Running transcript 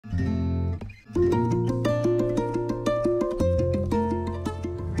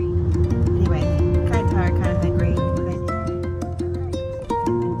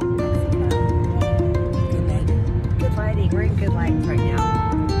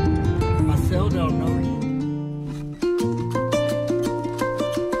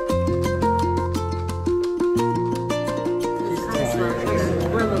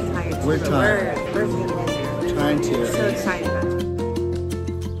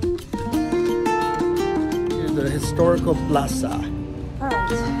Historical Plaza. All right.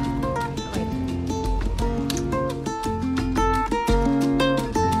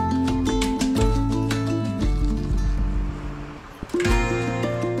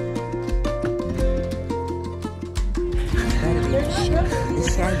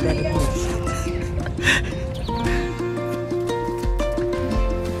 This side better be a shot.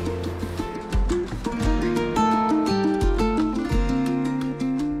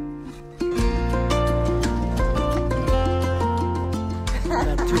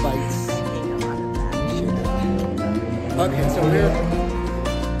 Two bites. Okay, so we're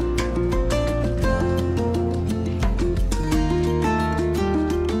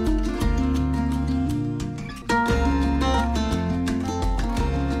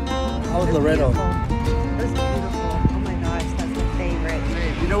how's Loretto? That's beautiful. Oh my gosh, that's my favorite.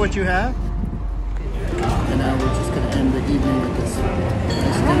 You know what you have? And now we're just gonna end the evening with this.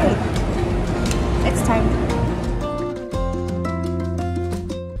 It's time.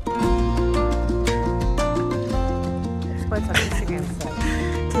 What's on Instagram say?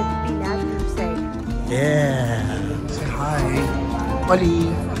 To be naturally safe. Yeah. Say hi. Oli.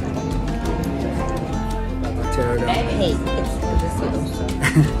 About to tear it up. Hey, it's this little stuff.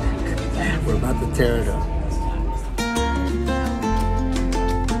 We're about to tear it up.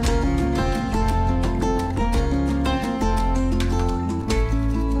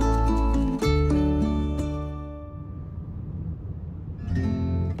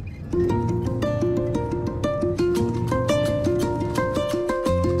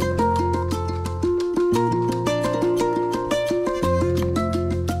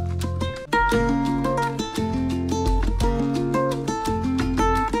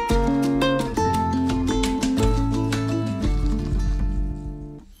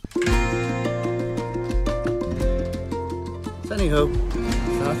 So anywho,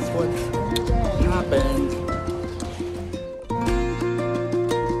 that's what happened.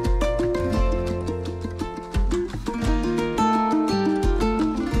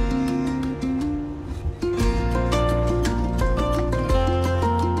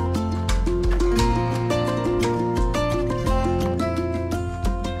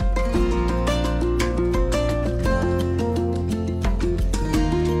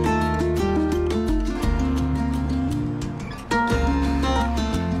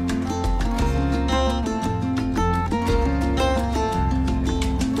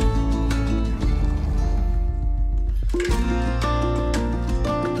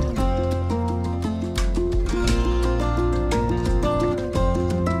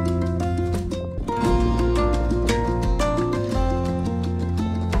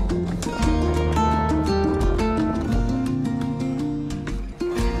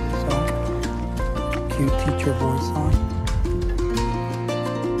 Cute teacher voice on.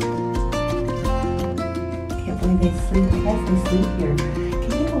 Can't believe they sleep. I guess they sleep here.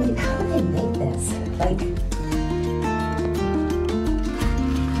 Can you believe how did they make this? Like,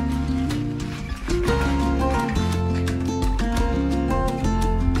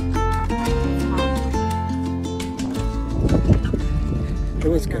 It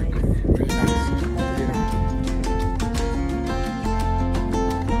was good. Very nice.